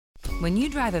When you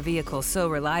drive a vehicle so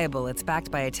reliable it's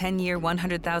backed by a 10-year,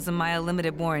 100,000-mile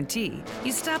limited warranty,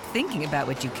 you stop thinking about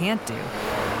what you can't do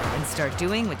and start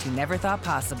doing what you never thought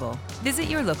possible. Visit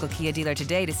your local Kia dealer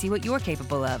today to see what you're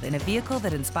capable of in a vehicle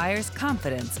that inspires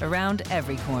confidence around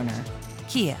every corner.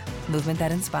 Kia, movement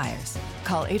that inspires.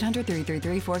 Call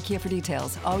 800-333-4KIA for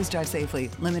details. Always drive safely.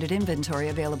 Limited inventory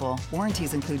available.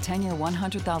 Warranties include 10-year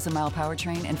 100,000-mile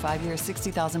powertrain and 5-year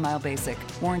 60,000-mile basic.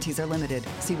 Warranties are limited.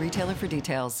 See retailer for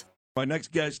details. My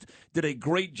next guest did a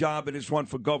great job in his run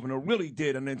for governor, really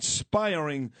did, an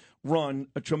inspiring run,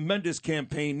 a tremendous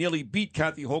campaign, nearly beat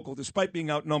Kathy Hochul despite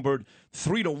being outnumbered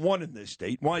 3-1 in this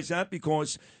state. Why is that?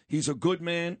 Because he's a good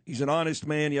man, he's an honest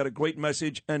man, he had a great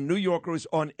message, and New Yorkers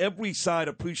on every side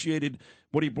appreciated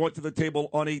what he brought to the table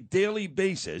on a daily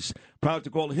basis. Proud to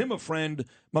call him a friend,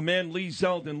 my man Lee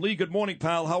Zeldin. Lee, good morning,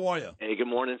 pal. How are you? Hey, good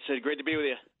morning, Sid. Great to be with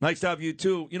you. Nice to have you,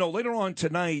 too. You know, later on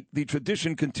tonight, the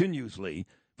tradition continues, Lee.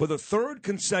 For the third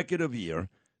consecutive year,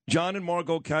 John and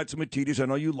Margot Catsimatidis, I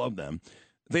know you love them,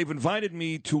 they've invited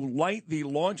me to light the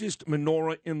largest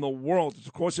menorah in the world. It's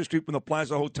across the street from the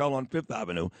Plaza Hotel on Fifth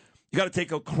Avenue. You got to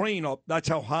take a crane up. That's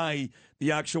how high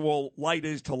the actual light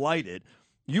is to light it.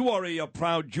 You are a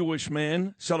proud Jewish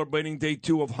man celebrating day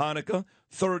 2 of Hanukkah,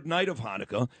 third night of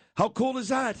Hanukkah. How cool is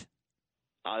that?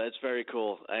 That's very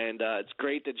cool, and it's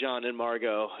great that John and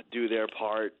Margot do their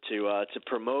part to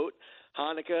promote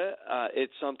Hanukkah.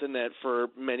 It's something that for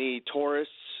many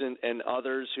tourists and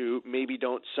others who maybe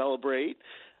don't celebrate,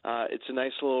 it's a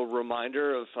nice little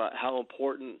reminder of how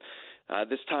important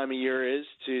this time of year is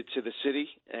to the city.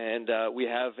 And we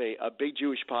have a big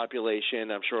Jewish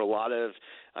population. I'm sure a lot of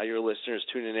your listeners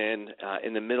tuning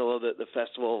in the middle of the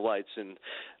Festival of Lights. And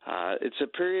it's a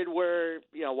period where,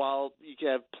 you know, while you can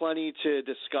have plenty to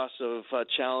discuss of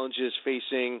challenges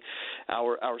facing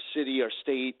our city, our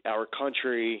state, our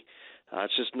country,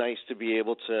 it's just nice to be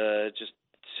able to just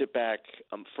sit back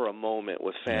for a moment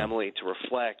with family to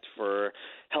reflect for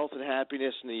health and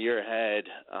happiness in the year ahead.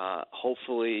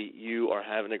 Hopefully you are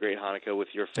having a great Hanukkah with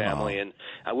your family, and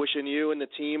I wishing you and the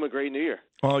team a great New Year.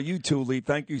 Oh, you too, Lee.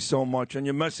 Thank you so much. And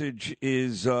your message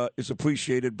is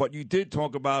appreciated. But you did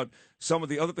talk about some of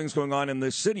the other things going on in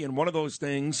this city, and one of those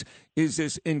things is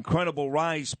this incredible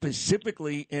rise,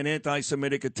 specifically in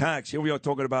anti-Semitic attacks. Here we are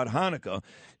talking about Hanukkah,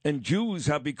 and Jews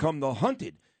have become the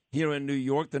hunted here in New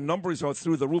York. The numbers are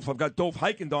through the roof. I've got Dov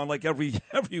Hikind on like every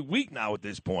week now at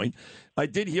this point. I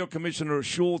did hear Commissioner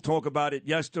Shul talk about it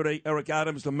yesterday. Eric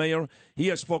Adams, the mayor, he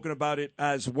has spoken about it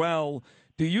as well.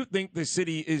 Do you think the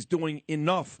city is doing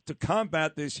enough to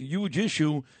combat this huge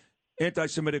issue,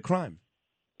 anti-Semitic crime?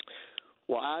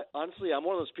 Well, honestly, I'm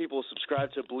one of those people who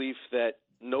subscribe to a belief that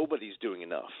nobody's doing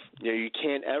enough. You know, you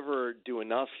can't ever do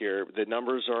enough here. The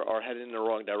numbers are headed in the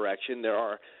wrong direction. There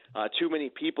are too many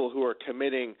people who are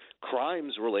committing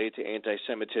crimes related to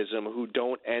anti-Semitism who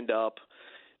don't end up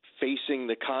facing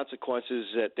the consequences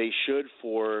that they should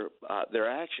for their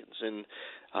actions. And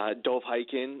Dov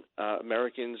Hikind,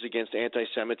 Americans Against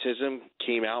Anti-Semitism,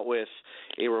 came out with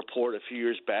a report a few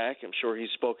years back. I'm sure he's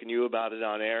spoken to you about it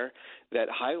on air, that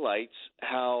highlights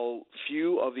how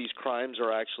few of these crimes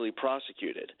are actually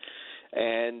prosecuted.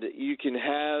 And you can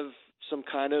have some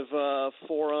kind of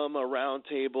forum, a round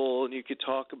table, and you could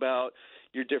talk about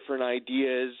your different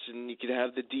ideas, and you could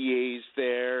have the DAs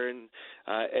there and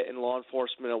law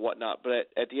enforcement and whatnot. But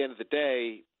at the end of the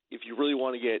day, if you really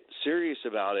want to get serious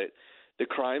about it, the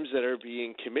crimes that are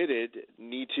being committed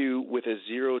need to, with a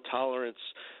zero-tolerance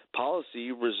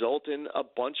policy, result in a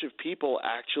bunch of people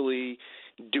actually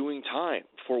doing time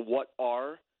for what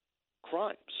are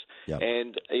crimes. Yep.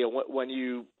 And when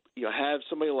you have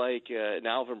somebody like an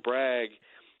Alvin Bragg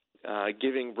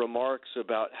giving remarks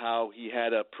about how he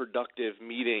had a productive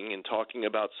meeting and talking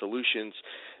about solutions,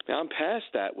 now I'm past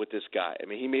that with this guy. I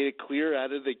mean, he made it clear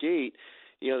out of the gate,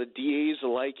 the DAs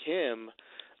like him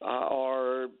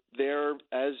are there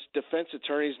as defense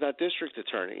attorneys, not district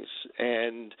attorneys.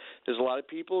 And there's a lot of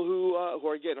people who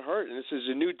are getting hurt. And this is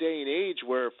a new day and age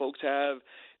where folks have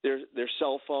their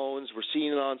cell phones. We're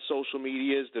seeing it on social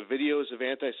medias, the videos of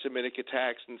anti-Semitic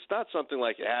attacks. And it's not something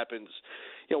like it happens,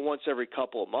 once every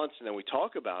couple of months and then we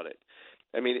talk about it.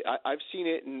 I mean, I've seen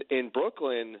it in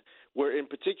Brooklyn, where in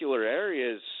particular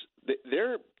areas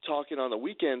they're talking on the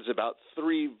weekends about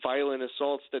 3 violent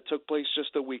assaults that took place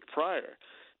just a week prior.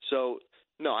 So,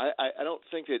 no, I don't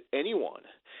think that anyone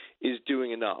is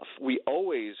doing enough. We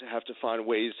always have to find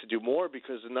ways to do more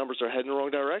because the numbers are heading in the wrong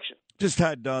direction. Just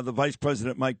had the Vice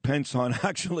President Mike Pence on.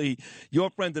 Actually, your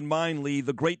friend and mine, Lee,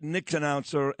 the great Knicks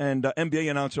announcer and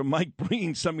NBA announcer Mike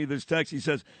Breen sent me this text. He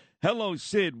says, "Hello,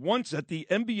 Sid. Once at the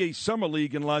NBA Summer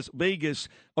League in Las Vegas,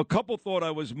 a couple thought I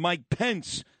was Mike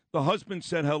Pence, The husband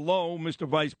said, hello, Mr.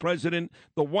 Vice President.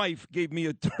 The wife gave me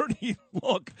a dirty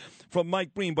look from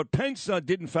Mike Breen. But Pence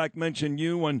did, in fact, mention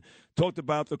you and talked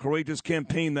about the courageous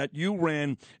campaign that you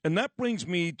ran. And that brings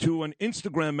me to an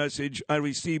Instagram message I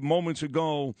received moments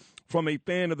ago from a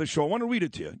fan of the show. I want to read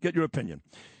it to you, get your opinion.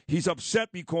 He's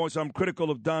upset because I'm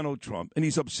critical of Donald Trump, and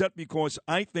he's upset because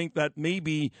I think that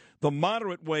maybe the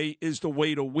moderate way is the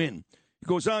way to win. He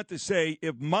goes on to say,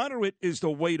 if moderate is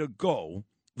the way to go,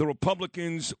 the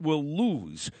Republicans will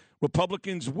lose.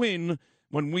 Republicans win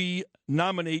when we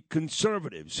nominate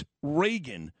conservatives.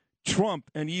 Reagan, Trump,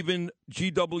 and even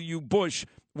G.W. Bush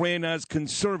ran as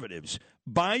conservatives.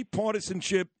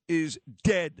 Bipartisanship is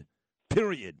dead,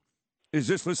 period. Is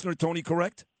this listener, Tony,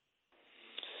 correct?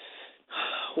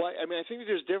 Well, I mean, I think that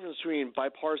there's a difference between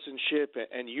bipartisanship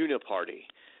and uniparty.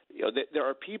 You know, there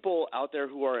are people out there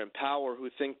who are in power who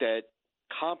think that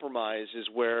compromise is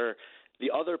where the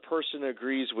other person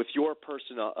agrees with your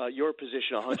position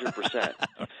 100%.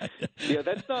 You know,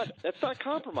 that's not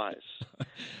compromise.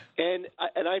 And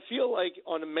I feel like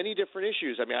on many different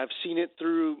issues. I mean, I've seen it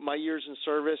through my years in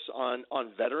service on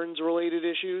veterans related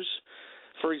issues.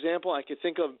 For example, I could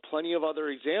think of plenty of other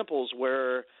examples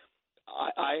where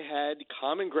I had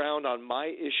common ground on my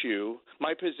issue,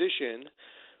 my position,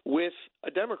 with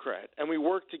a Democrat, and we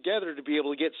worked together to be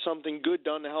able to get something good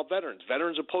done to help veterans.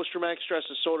 Veterans of post-traumatic stress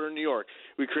disorder in New York.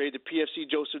 We created the PFC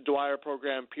Joseph Dwyer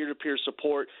program, peer-to-peer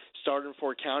support, started in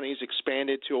 4 counties,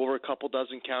 expanded to over a couple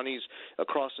dozen counties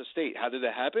across the state. How did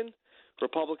that happen?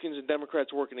 Republicans and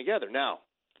Democrats working together. Now,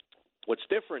 what's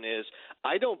different is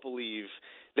I don't believe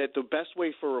that the best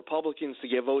way for Republicans to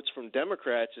get votes from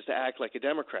Democrats is to act like a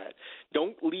Democrat.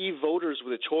 Don't leave voters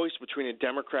with a choice between a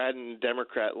Democrat and a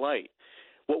Democrat light.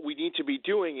 What we need to be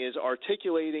doing is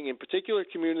articulating in particular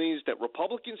communities that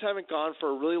Republicans haven't gone for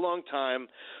a really long time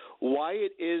why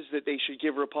it is that they should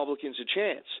give Republicans a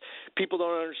chance. People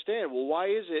don't understand. Well, why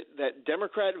is it that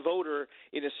Democrat voter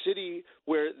in a city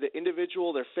where the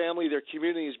individual, their family, their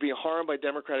community is being harmed by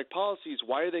Democratic policies,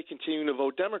 why are they continuing to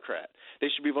vote Democrat? They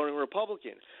should be voting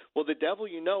Republican. Well, the devil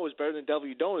you know is better than the devil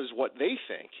you don't is what they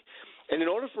think. And in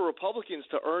order for Republicans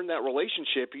to earn that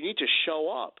relationship, you need to show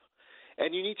up.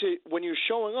 And you need to, when you're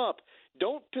showing up,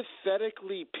 don't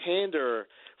pathetically pander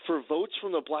for votes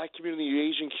from the black community, the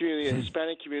Asian community, the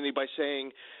Hispanic community by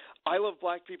saying, I love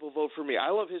black people, vote for me. I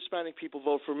love Hispanic people,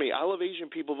 vote for me. I love Asian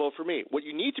people, vote for me. What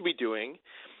you need to be doing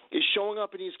is showing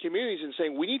up in these communities and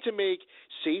saying, we need to make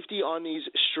safety on these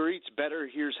streets better.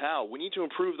 Here's how. We need to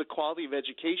improve the quality of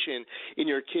education in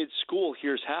your kids' school.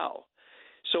 Here's how.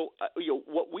 So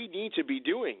what we need to be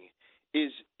doing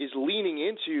is leaning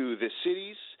into the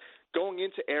cities, going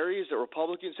into areas that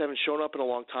Republicans haven't shown up in a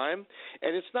long time.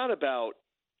 And it's not about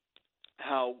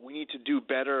how we need to do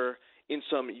better in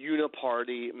some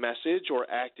uniparty message or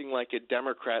acting like a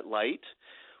Democrat light.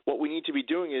 What we need to be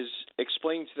doing is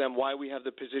explaining to them why we have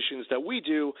the positions that we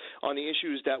do on the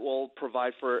issues that will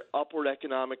provide for upward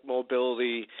economic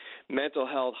mobility, mental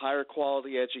health, higher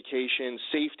quality education,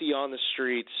 safety on the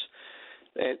streets.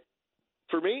 And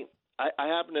for me, I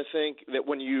happen to think that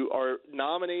when you are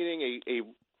nominating a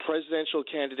presidential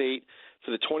candidate for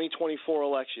the 2024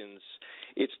 elections,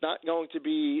 it's not going to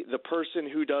be the person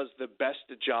who does the best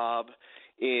job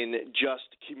in just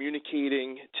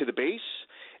communicating to the base,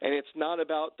 and it's not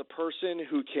about the person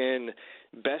who can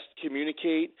best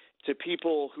communicate to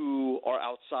people who are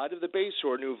outside of the base,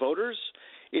 who are new voters.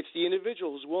 It's the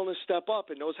individual who's willing to step up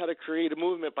and knows how to create a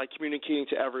movement by communicating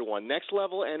to everyone. Next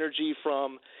level energy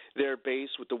from their base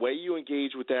with the way you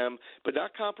engage with them, but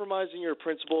not compromising your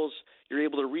principles. You're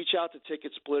able to reach out to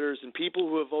ticket splitters and people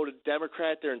who have voted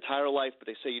Democrat their entire life, but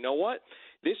they say, you know what?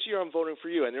 This year I'm voting for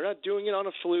you. And they're not doing it on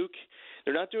a fluke.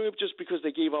 They're not doing it just because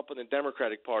they gave up on the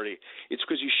Democratic Party. It's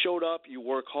because you showed up, you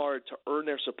work hard to earn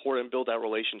their support and build that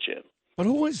relationship. But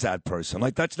who is that person?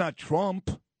 Like, that's not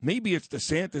Trump. Maybe it's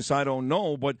DeSantis, I don't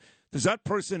know, but does that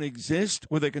person exist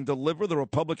where they can deliver the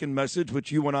Republican message,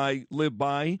 which you and I live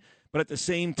by, but at the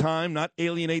same time not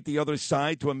alienate the other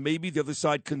side to where maybe the other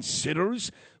side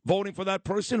considers voting for that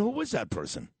person? Who is that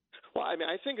person? Well, I mean,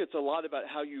 I think it's a lot about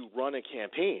how you run a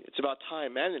campaign. It's about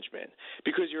time management.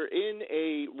 Because you're in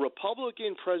a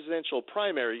Republican presidential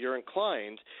primary, you're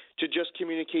inclined to just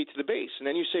communicate to the base. And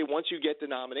then you say once you get the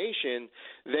nomination,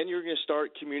 then you're going to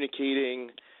start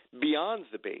communicating beyond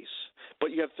the base.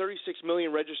 But you have 36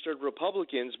 million registered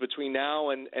Republicans between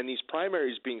now and these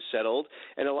primaries being settled,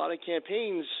 and a lot of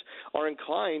campaigns are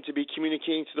inclined to be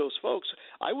communicating to those folks.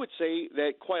 I would say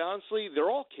that, quite honestly, they're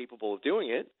all capable of doing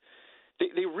it.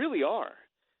 They really are.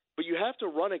 But you have to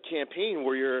run a campaign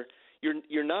where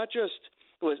you're not just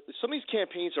some of these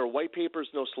campaigns are white papers,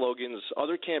 no slogans.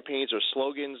 Other campaigns are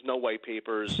slogans, no white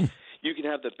papers. You can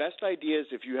have the best ideas.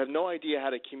 If you have no idea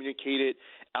how to communicate it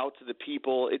out to the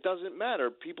people, it doesn't matter.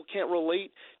 People can't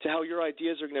relate to how your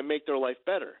ideas are going to make their life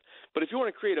better. But if you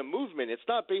want to create a movement, it's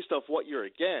not based off what you're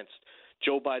against.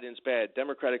 Joe Biden's bad.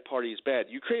 Democratic Party is bad.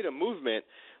 You create a movement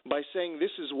by saying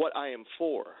this is what I am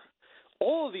for.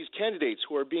 All of these candidates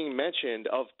who are being mentioned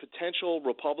of potential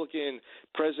Republican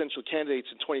presidential candidates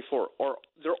in 24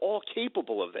 they're all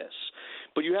capable of this.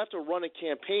 But you have to run a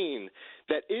campaign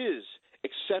that is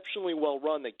exceptionally well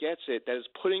run, that gets it, that is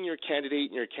putting your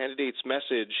candidate and your candidate's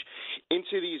message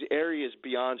into these areas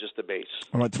beyond just the base.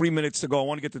 All right, 3 minutes to go. I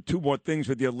want to get to two more things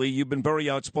with you, Lee. You've been very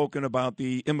outspoken about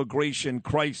the immigration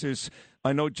crisis.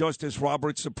 I know Justice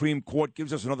Roberts, Supreme Court,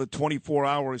 gives us another 24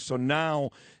 hours. So now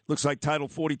it looks like Title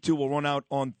 42 will run out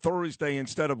on Thursday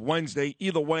instead of Wednesday.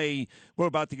 Either way, we're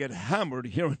about to get hammered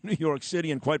here in New York City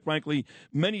and, quite frankly,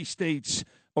 many states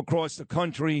across the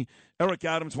country. Eric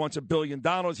Adams wants $1 billion.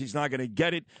 He's not going to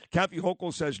get it. Kathy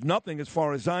Hochul says nothing as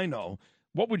far as I know.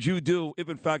 What would you do if,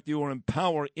 in fact, you were in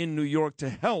power in New York to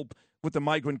help with the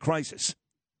migrant crisis?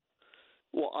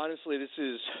 Well, honestly, this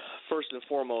is first and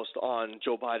foremost on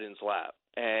Joe Biden's lap.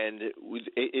 And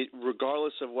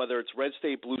regardless of whether it's red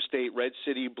state, blue state, red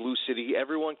city, blue city,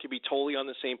 everyone can be totally on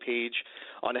the same page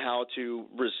on how to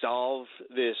resolve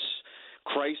this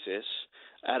crisis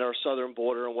at our southern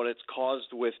border and what it's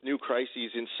caused with new crises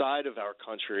inside of our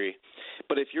country.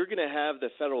 But if you're going to have the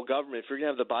federal government, if you're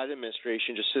going to have the Biden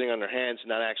administration just sitting on their hands and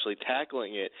not actually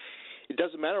tackling it, it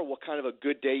doesn't matter what kind of a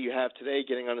good day you have today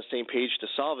getting on the same page to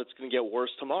solve it. It's going to get worse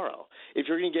tomorrow. If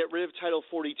you're going to get rid of Title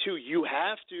 42, you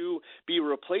have to be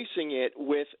replacing it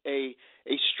with a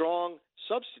strong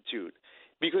substitute.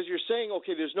 Because you're saying,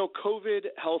 okay, there's no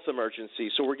COVID health emergency,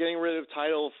 so we're getting rid of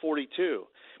Title 42.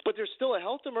 But there's still a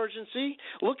health emergency.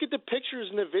 Look at the pictures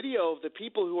and the video of the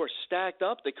people who are stacked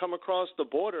up. They come across the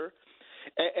border,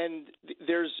 and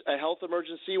there's a health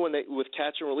emergency with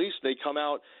catch and release. They come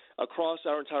out across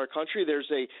our entire country.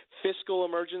 There's a fiscal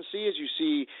emergency as you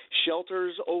see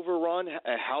shelters overrun,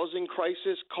 a housing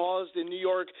crisis caused in New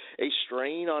York, a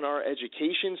strain on our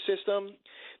education system.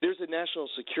 There's a national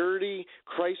security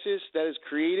crisis that is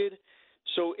created.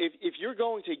 So if you're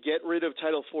going to get rid of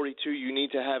Title 42, you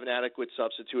need to have an adequate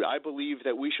substitute. I believe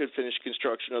that we should finish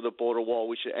construction of the border wall.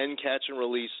 We should end catch and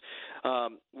release.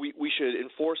 We should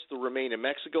enforce the Remain in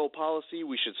Mexico policy.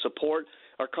 We should support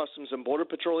our Customs and Border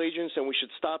Patrol agents, and we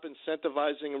should stop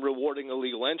incentivizing and rewarding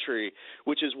illegal entry,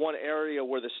 which is one area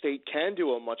where the state can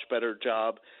do a much better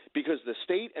job because the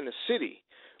state and the city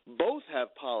both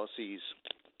have policies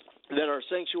that are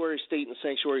sanctuary state and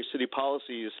sanctuary city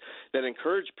policies that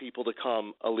encourage people to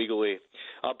come illegally.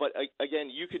 But again,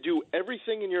 you could do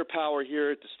everything in your power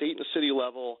here at the state and city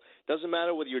level. Doesn't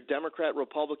matter whether you're Democrat,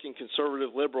 Republican, conservative,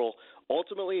 liberal.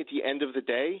 Ultimately, at the end of the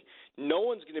day, no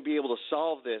one's going to be able to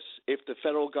solve this if the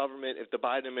federal government, if the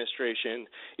Biden administration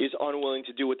is unwilling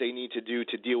to do what they need to do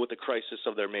to deal with the crisis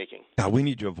of their making. God, we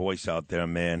need your voice out there,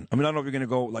 man. I mean, I don't know if you're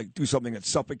going to go do something at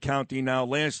Suffolk County now.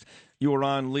 Last you were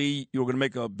on, Lee, you were going to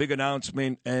make a big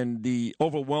announcement, and the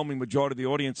overwhelming majority of the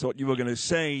audience thought you were going to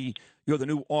say you're the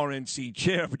new RNC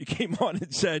chair, but you came on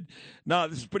and said, nah,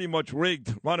 this is pretty much rigged.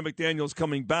 Ronna McDaniel's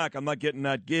coming back. I'm not getting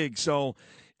that gig. So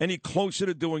any closer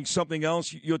to doing something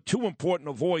else? You're too important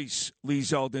a voice, Lee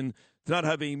Zeldin, to not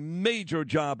have a major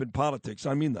job in politics.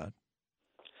 I mean that.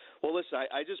 Well, listen,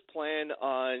 I just plan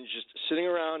on just sitting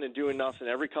around and doing nothing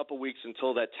every couple of weeks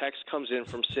until that text comes in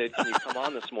from Sid, can you come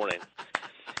on this morning?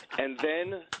 And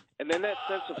then that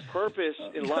sense of purpose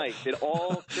in life, it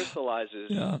all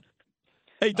crystallizes. Yeah.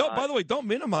 Hey, by the way, don't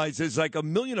minimize. There's like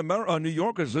 1 million New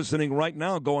Yorkers listening right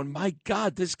now going, my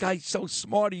God, this guy's so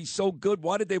smart. He's so good.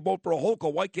 Why did they vote for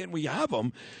Hochul? Why can't we have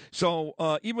him? So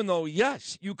even though,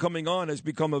 yes, you coming on has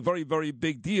become a very, very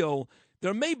big deal,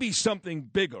 there may be something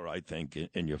bigger, I think,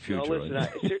 in your future. No,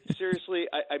 listen, seriously,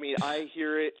 I mean, I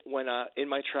hear it when in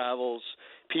my travels.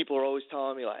 People are always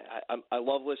telling me, like, I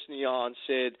love listening to you on,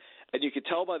 Sid. And you can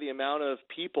tell by the amount of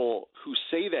people who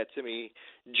say that to me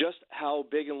just how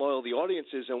big and loyal the audience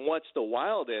is. And what's the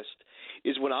wildest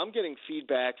is when I'm getting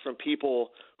feedback from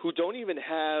people who don't even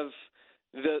have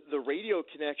the radio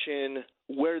connection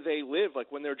where they live,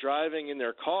 like when they're driving in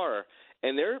their car,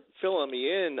 and they're filling me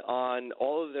in on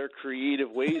all of their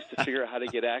creative ways to figure out how to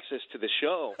get access to the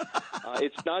show.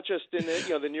 It's not just in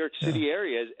the New York City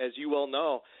area, as you well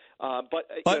know. But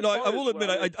I will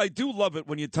admit, I do love it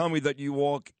when you tell me that you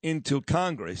walk into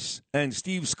Congress and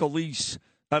Steve Scalise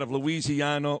out of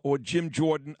Louisiana or Jim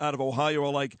Jordan out of Ohio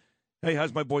are like, hey,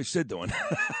 how's my boy Sid doing?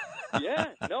 Yeah,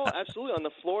 no, absolutely. On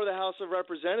the floor of the House of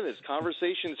Representatives,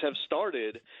 conversations have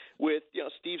started with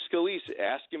Steve Scalise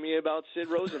asking me about Sid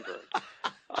Rosenberg.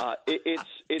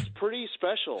 It's pretty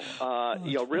special.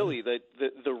 Really,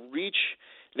 the reach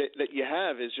that you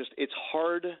have is just, it's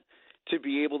hard to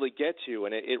be able to get to,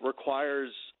 and it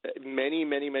requires many,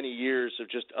 many, many years of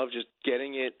just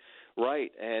getting it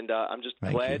right. And I'm just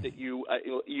glad that you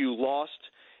lost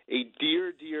a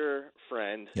dear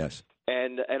friend. Yes.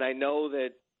 And I know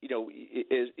that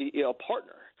is a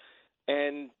partner,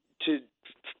 and to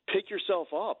pick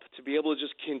yourself up, to be able to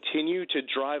just continue to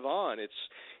drive on.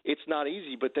 It's not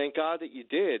easy, but thank God that you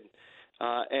did.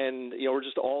 And we're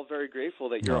just all very grateful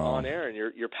that you're on air and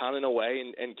you're pounding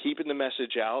away and keeping the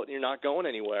message out, and you're not going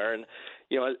anywhere. And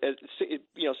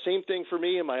same thing for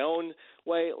me in my own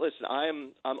way. Listen,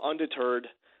 I'm undeterred.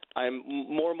 I'm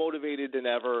more motivated than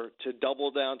ever to double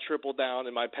down, triple down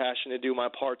in my passion to do my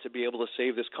part to be able to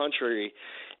save this country.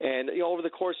 And over the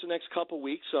course of the next couple of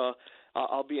weeks,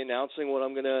 I'll be announcing what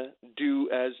I'm going to do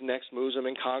as next moves. I'm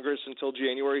in Congress until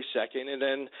January 2nd, and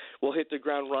then we'll hit the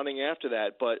ground running after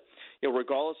that. But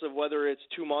regardless of whether it's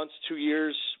 2 months, 2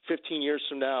 years, 15 years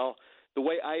from now, the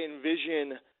way I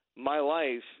envision my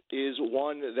life is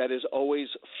one that is always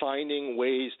finding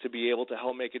ways to be able to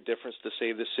help make a difference to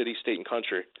save the city, state, and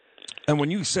country. And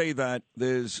when you say that,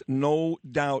 there's no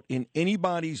doubt in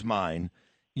anybody's mind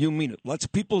you mean it. Lots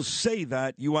of people say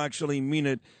that. You actually mean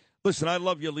it. Listen, I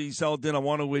love you, Lee Zeldin. I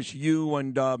want to wish you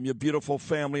and your beautiful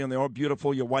family, and they are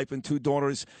beautiful, your wife and 2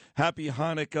 daughters, happy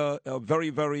Hanukkah, a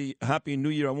very, very happy New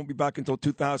Year. I won't be back until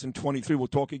 2023. We'll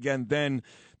talk again then.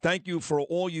 Thank you for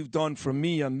all you've done for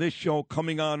me on this show,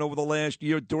 coming on over the last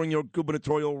year during your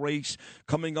gubernatorial race,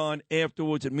 coming on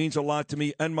afterwards. It means a lot to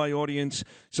me and my audience.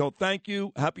 So thank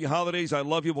you. Happy holidays. I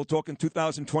love you. We'll talk in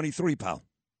 2023, pal.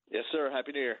 Yes, sir.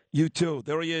 Happy New Year. You too.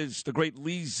 There he is, the great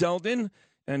Lee Zeldin.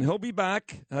 And he'll be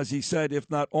back, as he said, if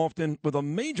not often, with a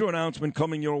major announcement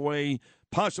coming your way,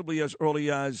 possibly as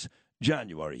early as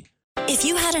January. If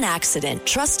you had an accident,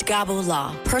 trust Gabo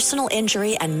Law, personal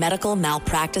injury and medical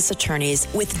malpractice attorneys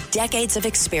with decades of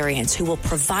experience who will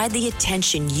provide the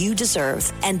attention you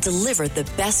deserve and deliver the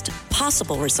best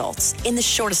possible results in the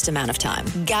shortest amount of time.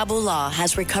 Gabo Law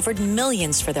has recovered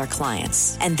millions for their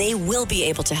clients, and they will be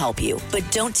able to help you. But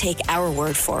don't take our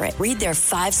word for it. Read their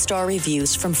 5-star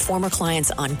reviews from former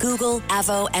clients on Google,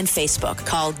 Avo, and Facebook.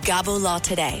 Call Gabo Law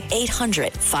today,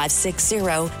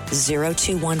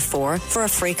 800-560-0214 for a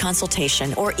free consultation,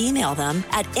 or email them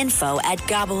at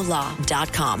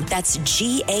info@gabolaw.com. That's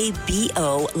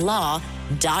GABO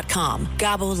law.com.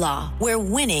 Gabo Law, where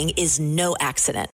winning is no accident.